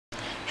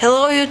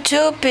Hello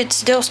YouTube,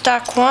 it's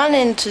Stock1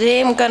 and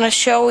today I'm gonna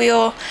show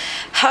you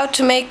how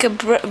to make a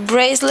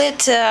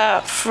bracelet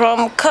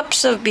from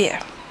cups of beer.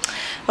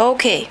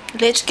 Okay,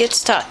 let's get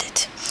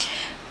started.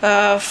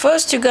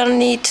 First you're gonna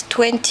need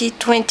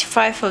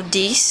 25 of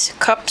these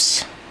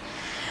cups.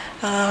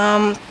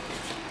 You're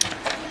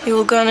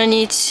gonna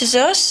need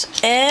scissors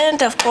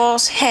and of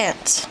course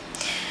hands.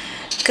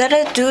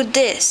 Gotta do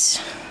this.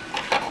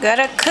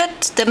 Gotta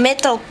cut the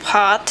metal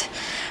part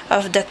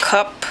of the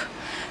cap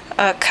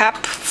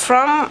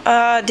from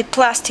the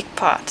plastic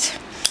part,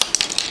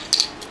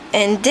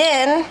 and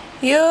then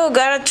you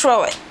gotta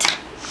throw it.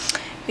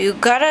 You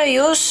gotta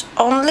use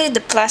only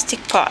the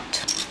plastic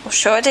part. I'll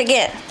show it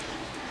again.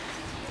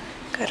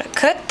 Gotta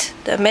cut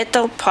the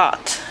metal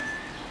part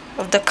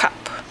of the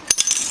cup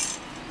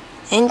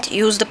and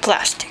use the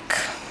plastic.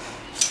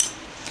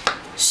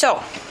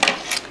 So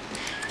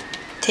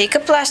take a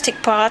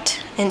plastic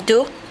part and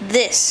do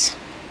this.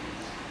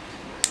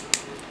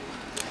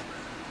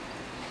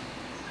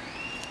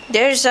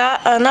 There's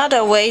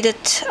another way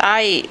that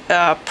I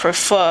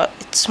prefer.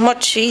 It's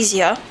much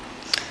easier.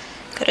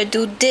 Gotta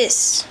do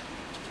this.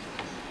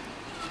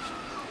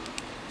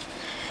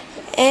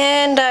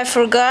 And I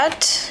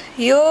forgot,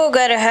 you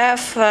gotta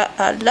have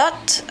a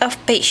lot of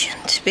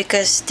patience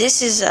because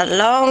this is a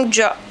long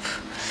job.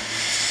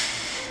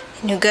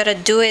 And you gotta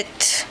do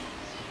it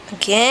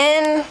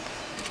again,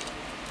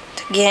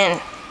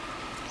 again.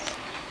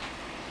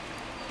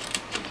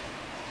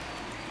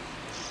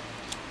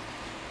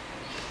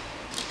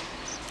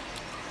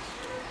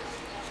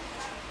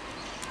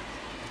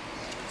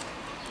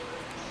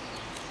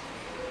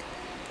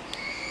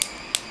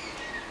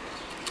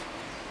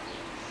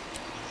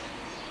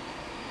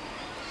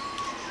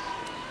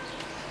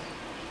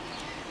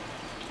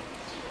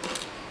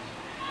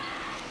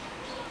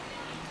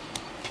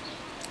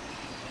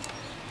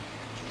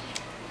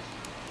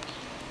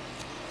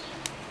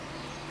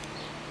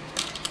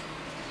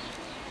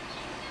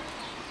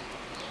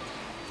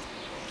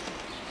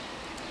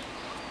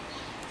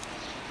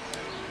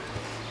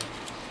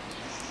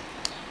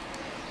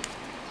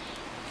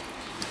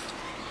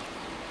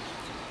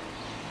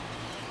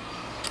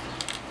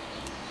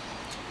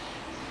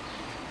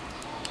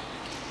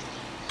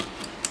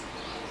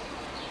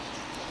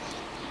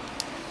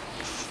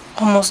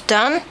 Almost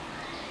done.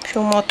 A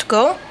few more to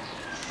go.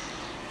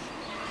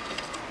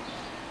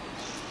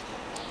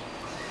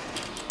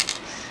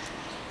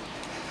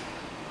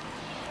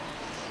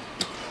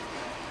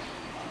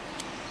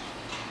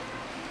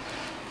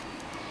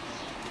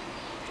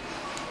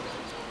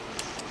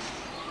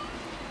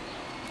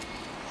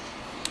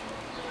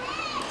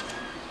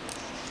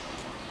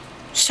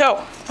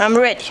 So I'm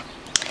ready.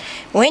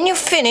 When you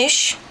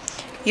finish,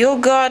 you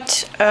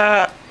got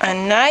a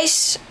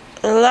nice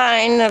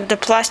line of the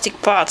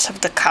plastic parts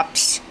of the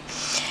cups,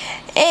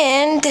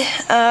 and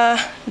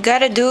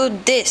gotta do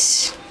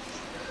this.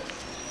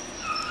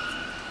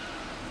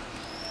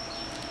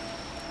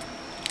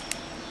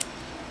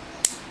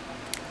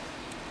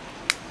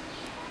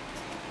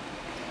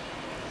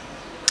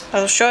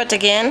 I'll show it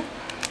again.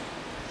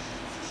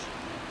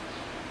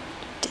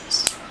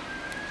 This.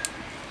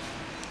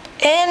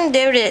 And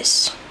there it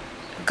is.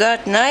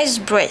 Got nice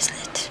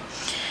bracelet.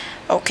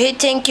 Okay,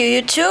 thank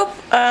you YouTube.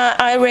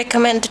 I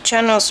recommend the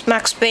channels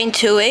Max Paint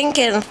 2 Inc.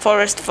 and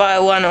Forest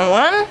Fire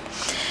 101.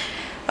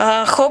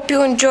 Hope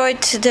you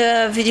enjoyed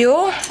the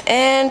video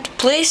and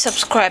please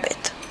subscribe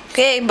it.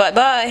 Okay, bye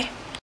bye.